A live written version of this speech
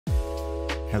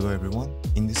Hello everyone,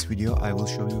 in this video I will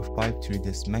show you 5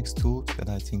 3ds Max tools that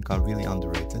I think are really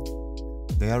underrated.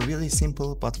 They are really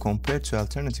simple, but compared to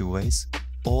alternative ways,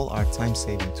 all are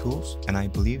time-saving tools and I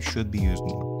believe should be used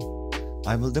more.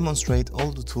 I will demonstrate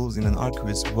all the tools in an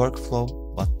archivist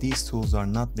workflow, but these tools are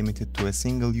not limited to a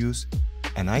single use,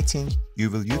 and I think you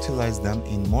will utilize them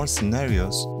in more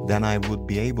scenarios than I would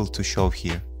be able to show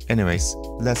here. Anyways,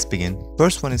 let's begin.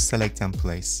 First one is select and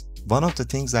place. One of the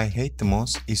things I hate the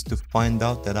most is to find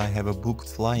out that I have a book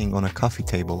flying on a coffee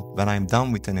table when I'm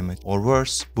done with an image, or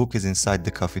worse, book is inside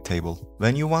the coffee table.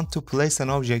 When you want to place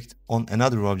an object on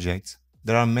another object,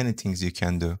 there are many things you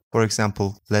can do. For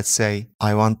example, let's say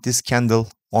I want this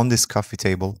candle on this coffee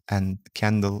table and the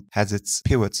candle has its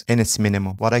pivot in its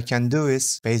minimum. What I can do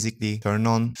is basically turn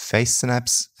on face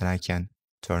snaps, and I can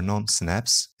turn on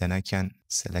snaps, then I can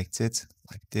select it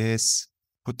like this,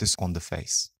 put this on the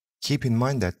face. Keep in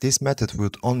mind that this method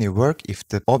would only work if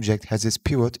the object has its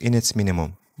pivot in its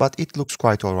minimum, but it looks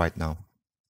quite alright now.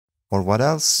 Or what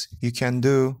else you can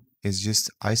do is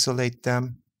just isolate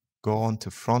them, go on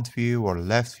to front view or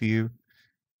left view.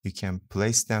 You can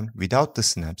place them without the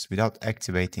snaps, without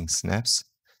activating snaps,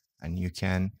 and you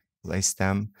can place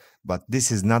them. But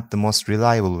this is not the most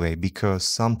reliable way, because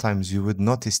sometimes you would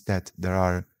notice that there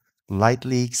are light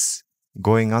leaks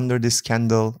going under this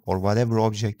candle or whatever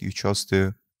object you chose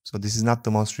to. So this is not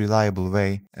the most reliable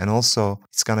way, and also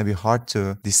it's gonna be hard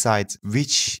to decide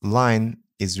which line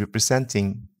is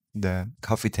representing the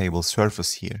coffee table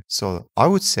surface here. So I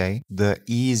would say the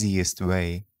easiest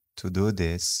way to do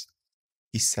this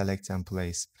is select and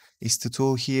place. It's the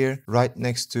tool here right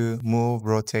next to move,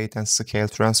 rotate and scale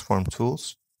transform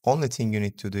tools. Only thing you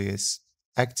need to do is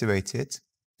activate it.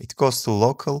 It goes to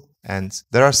local, and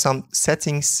there are some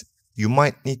settings you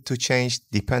might need to change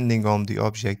depending on the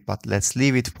object, but let's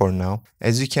leave it for now.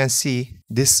 As you can see,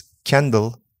 this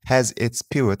candle has its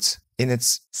pivot in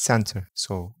its center.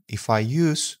 So if I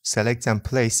use select and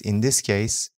place in this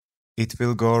case, it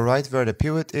will go right where the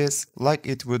pivot is, like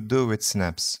it would do with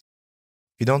snaps.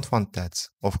 You don't want that.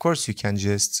 Of course, you can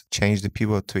just change the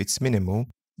pivot to its minimum,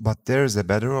 but there's a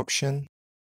better option.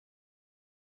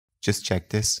 Just check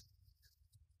this.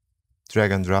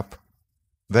 Drag and drop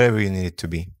wherever you need it to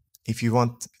be. If you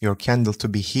want your candle to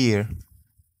be here,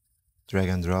 drag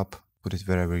and drop, put it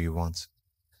wherever you want.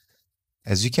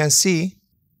 As you can see,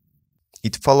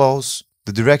 it follows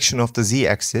the direction of the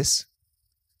z-axis.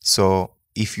 So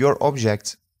if your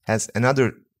object has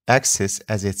another axis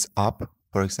as its up,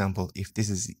 for example, if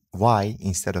this is y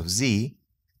instead of z,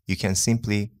 you can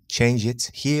simply change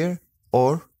it here,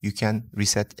 or you can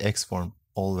reset X form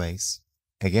always.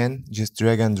 Again, just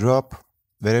drag and drop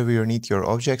wherever you need your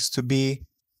objects to be.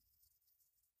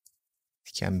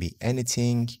 It can be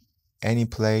anything, any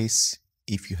place.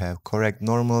 If you have correct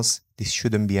normals, this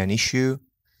shouldn't be an issue.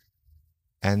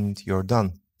 And you're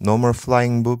done. No more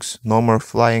flying books, no more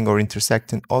flying or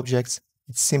intersecting objects.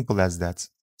 It's simple as that.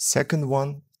 Second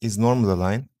one is normal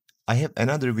align. I have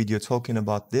another video talking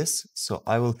about this, so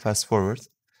I will fast forward.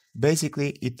 Basically,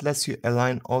 it lets you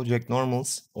align object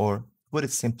normals, or put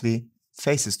it simply,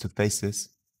 faces to faces.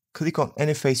 Click on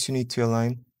any face you need to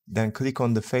align, then click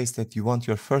on the face that you want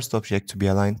your first object to be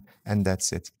aligned, and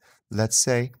that's it. Let's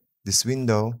say this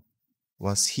window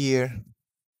was here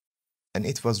and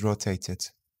it was rotated.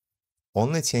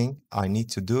 Only thing I need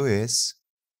to do is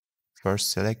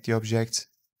first select the object,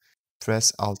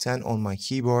 press Alt-N on my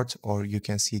keyboard, or you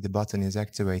can see the button is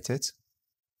activated.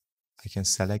 I can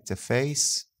select a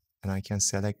face and I can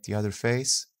select the other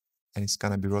face, and it's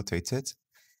gonna be rotated.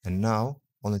 And now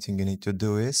only thing you need to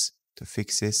do is to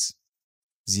fix this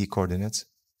Z coordinate,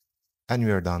 and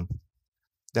we are done.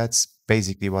 That's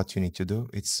basically what you need to do.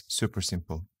 It's super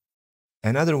simple.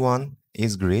 Another one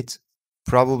is grid.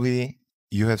 Probably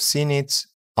you have seen it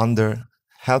under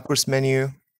helpers menu.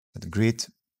 The grid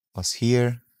was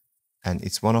here, and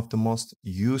it's one of the most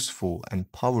useful and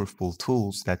powerful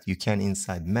tools that you can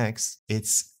inside Max.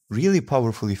 It's really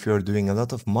powerful if you're doing a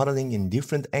lot of modeling in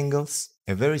different angles.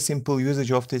 A very simple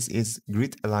usage of this is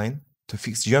grid align to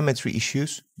fix geometry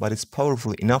issues, but it's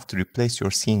powerful enough to replace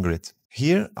your scene grid.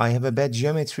 Here I have a bad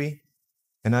geometry,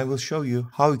 and I will show you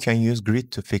how you can use grid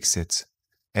to fix it.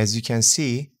 As you can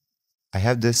see, I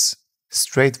have this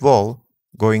straight wall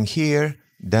going here,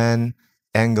 then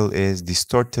angle is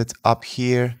distorted up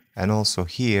here and also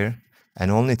here,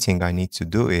 and only thing I need to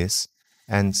do is,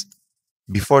 and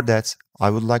before that I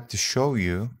would like to show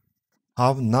you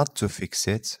how not to fix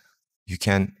it. You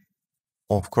can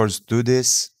of course do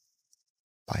this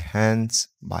by hand,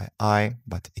 by eye,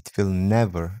 but it will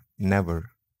never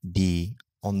be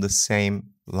on the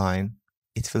same line.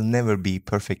 It will never be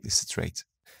perfectly straight.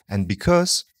 And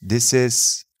because this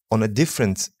is on a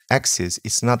different axis,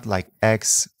 it's not like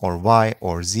X or Y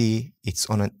or Z, it's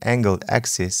on an angled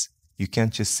axis, you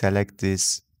can't just select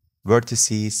these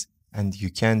vertices and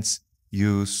you can't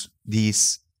use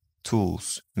these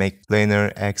tools, make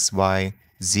planar, X, Y,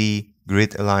 Z,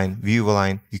 grid align, view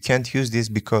align. You can't use this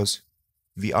because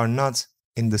we are not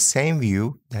in the same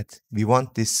view that we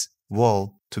want this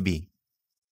wall to be.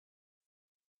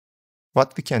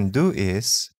 What we can do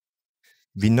is,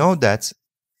 we know that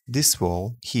this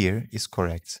wall here is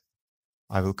correct.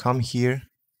 I will come here,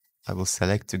 I will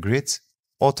select the grid,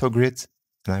 auto grid,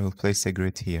 and I will place a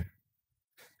grid here.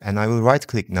 And I will right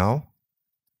click now,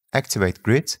 activate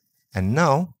grid, and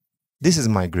now this is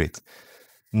my grid.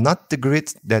 Not the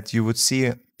grid that you would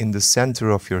see in the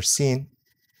center of your scene,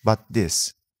 but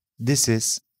this. This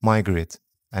is my grid.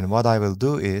 And what I will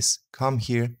do is come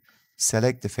here,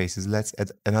 select the faces. Let's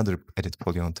add another edit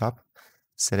poly on top.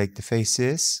 Select the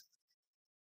faces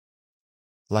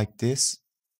like this.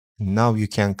 Now you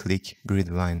can click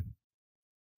grid line.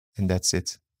 And that's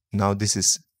it. Now this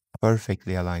is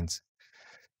perfectly aligned.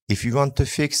 If you want to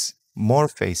fix more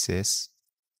faces,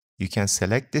 you can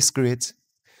select this grid.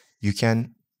 You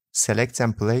can select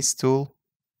and place tool,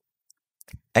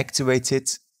 activate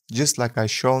it just like I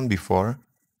shown before,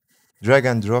 drag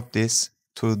and drop this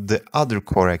to the other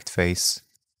correct face,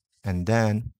 and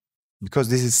then, because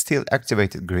this is still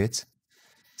activated grid,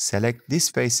 select these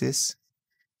faces,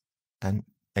 and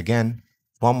again,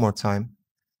 one more time,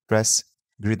 press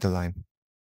grid align.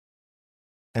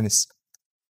 And it's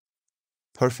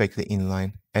perfectly in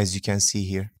line, as you can see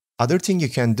here. Other thing you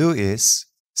can do is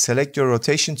select your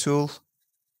rotation tool,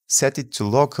 set it to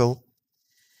local,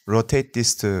 rotate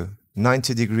this to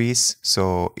 90 degrees,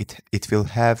 so it will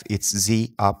have its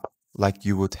Z up like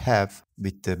you would have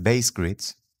with the base grid.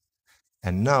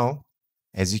 And now,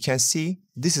 as you can see,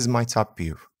 this is my top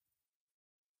view.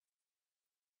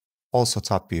 Also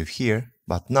top view here,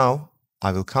 but now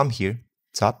I will come here,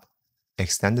 top,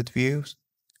 extended views,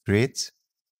 grid,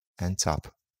 and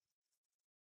top.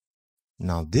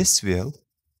 Now this will,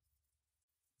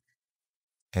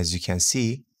 as you can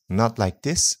see, not like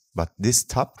this, but this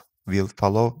top will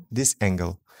follow this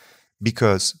angle,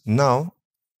 because now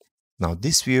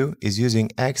this view is using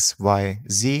X, Y,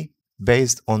 Z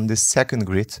based on the second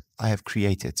grid I have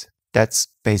created. That's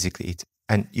basically it.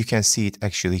 And you can see it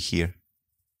actually here.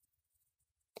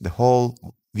 The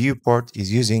whole viewport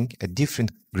is using a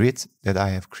different grid that I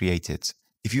have created.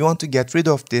 If you want to get rid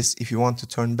of this, if you want to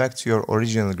turn back to your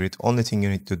original grid, only thing you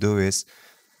need to do is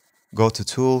go to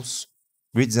Tools,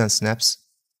 Grids and Snaps,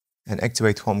 and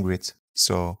activate Home Grid.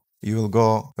 So you will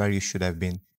go where you should have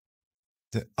been.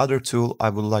 The other tool I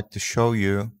would like to show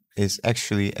you is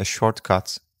actually a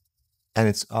shortcut, and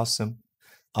it's awesome.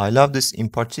 I love this in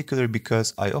particular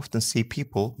because I often see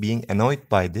people being annoyed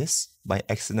by this by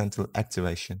accidental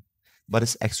activation. But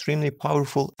it's extremely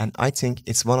powerful, and I think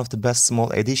it's one of the best small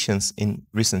additions in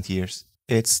recent years.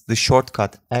 It's the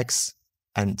shortcut X,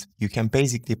 and you can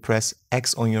basically press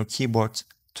X on your keyboard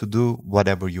to do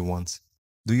whatever you want.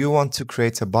 Do you want to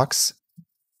create a box?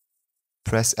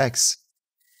 Press X.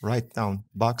 Write down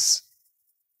box,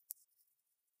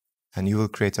 and you will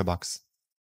create a box.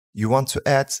 You want to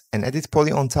add an edit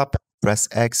poly on top, press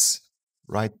X,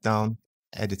 write down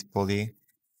edit poly,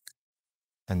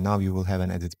 and now you will have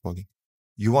an edit poly.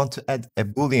 You want to add a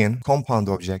Boolean compound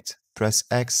object, press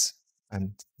X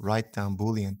and write down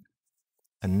Boolean,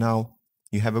 and now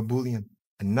you have a Boolean.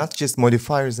 And not just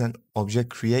modifiers and object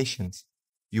creations.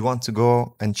 You want to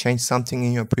go and change something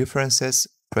in your preferences,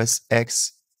 press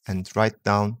X and write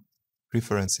down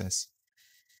preferences,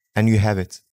 and you have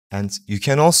it. And you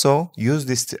can also use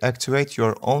this to activate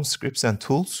your own scripts and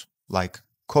tools, like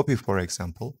copy, for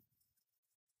example.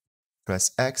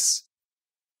 Press X,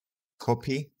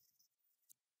 copy,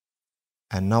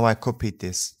 and now I copied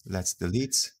this. Let's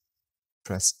delete.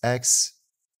 Press X,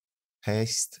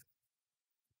 paste.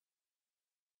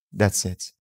 That's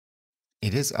it.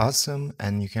 It is awesome,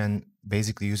 and you can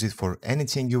basically use it for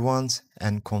anything you want.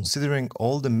 And considering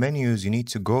all the menus you need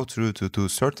to go through to do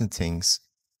certain things,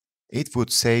 it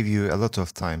would save you a lot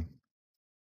of time.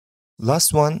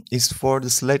 Last one is for the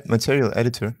Slate Material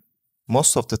Editor.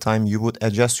 Most of the time you would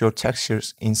adjust your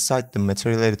textures inside the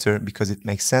Material Editor because it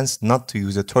makes sense not to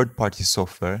use a third-party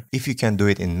software if you can do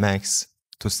it in Max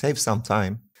to save some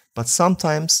time. But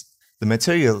sometimes the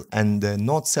material and the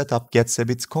node setup gets a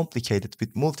bit complicated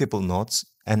with multiple nodes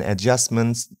and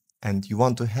adjustments, and you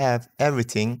want to have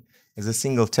everything as a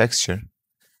single texture.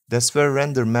 That's where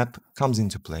render map comes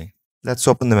into play. Let's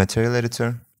open the Material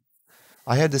Editor.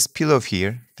 I have this pillow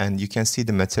here, and you can see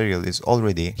the material is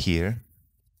already here.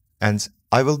 And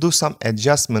I will do some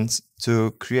adjustments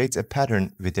to create a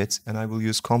pattern with it, and I will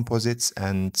use composites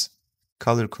and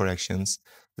color corrections.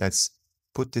 Let's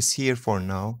put this here for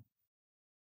now.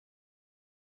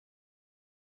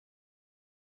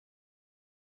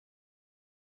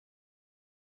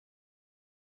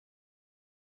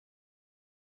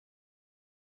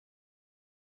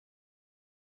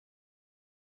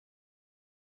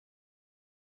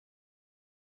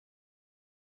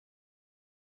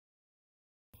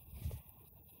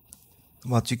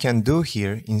 What you can do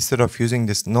here, instead of using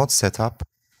this node setup,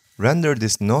 render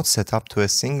this node setup to a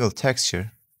single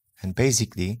texture, and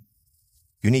basically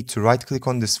you need to right click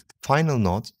on this final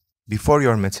node before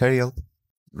your material,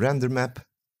 render map.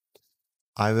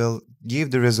 I will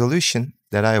give the resolution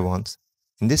that I want.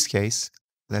 In this case,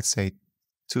 let's say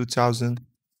 2000,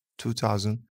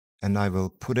 2000, and I will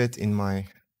put it in my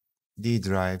D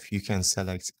drive. You can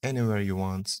select anywhere you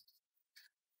want,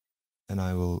 and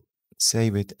I will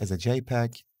save it as a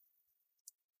JPEG.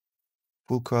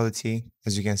 Full quality.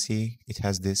 As you can see, it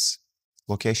has this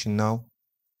location now,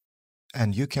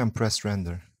 and you can press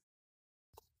render.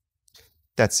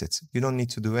 That's it. You don't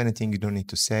need to do anything. You don't need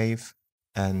to save.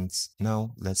 And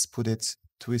now let's put it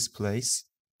to its place.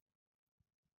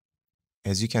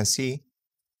 As you can see,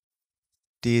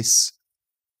 these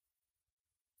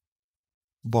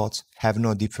both have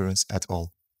no difference at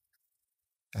all.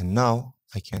 And now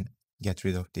I can get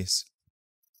rid of this.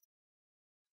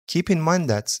 Keep in mind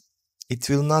that it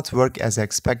will not work as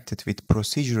expected with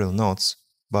procedural nodes,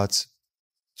 but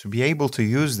to be able to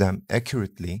use them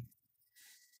accurately,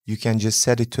 you can just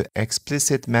set it to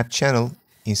explicit map channel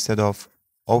instead of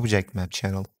object map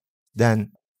channel.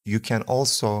 Then you can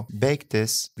also bake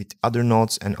this with other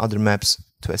nodes and other maps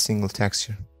to a single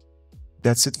texture.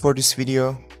 That's it for this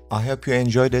video. I hope you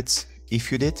enjoyed it.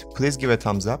 If you did, please give a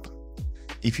thumbs up.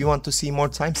 If you want to see more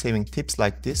time-saving tips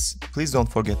like this, please don't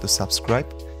forget to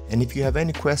subscribe. And if you have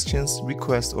any questions,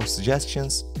 requests or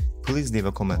suggestions, please leave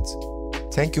a comment.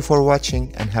 Thank you for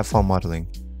watching and have fun modeling.